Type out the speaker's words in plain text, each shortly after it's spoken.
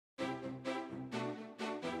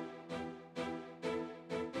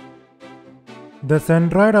The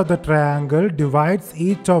centroid of the triangle divides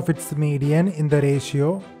each of its median in the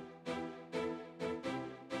ratio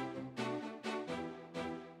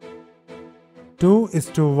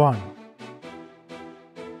 2:1.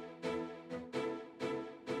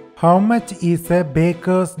 How much is a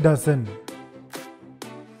baker's dozen?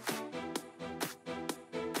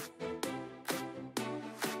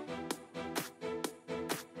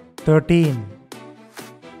 $13.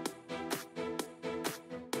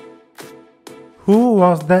 Who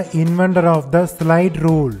was the inventor of the slide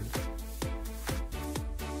rule?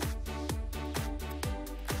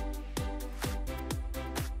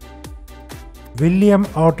 William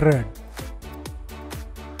Oughtred.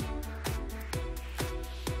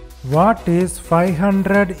 What is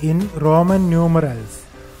 500 in Roman numerals?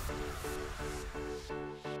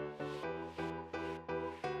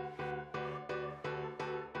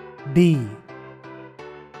 D.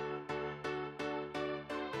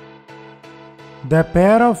 The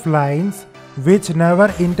pair of lines which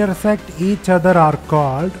never intersect each other are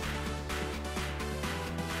called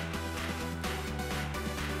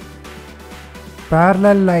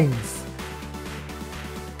parallel lines.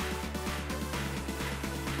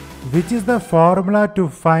 Which is the formula to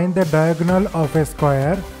find the diagonal of a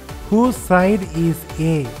square whose side is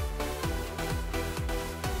A?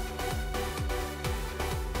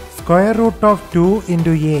 Square root of 2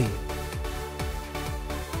 into A.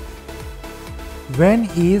 When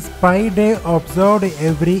is Pi Day observed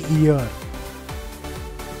every year?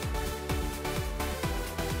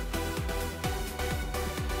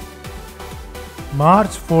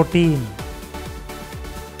 March 14.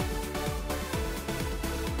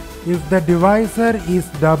 If the divisor is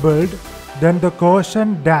doubled, then the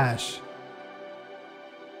quotient dash.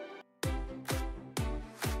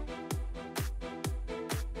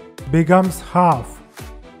 Becomes half.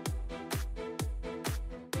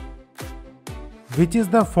 Which is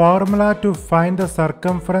the formula to find the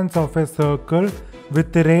circumference of a circle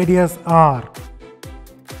with the radius r?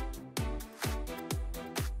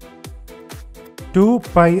 2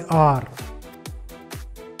 pi r.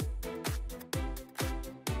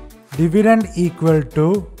 Dividend equal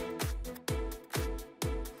to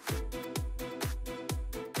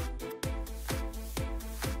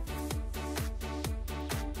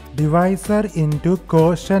divisor into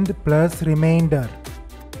quotient plus remainder.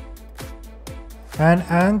 An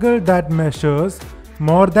angle that measures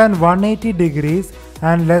more than 180 degrees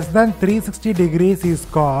and less than 360 degrees is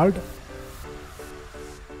called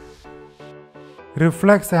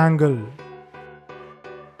reflex angle.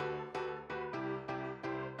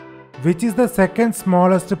 Which is the second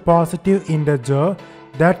smallest positive integer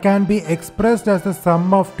that can be expressed as the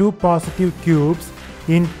sum of two positive cubes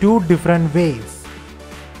in two different ways?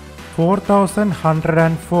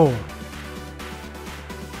 4104.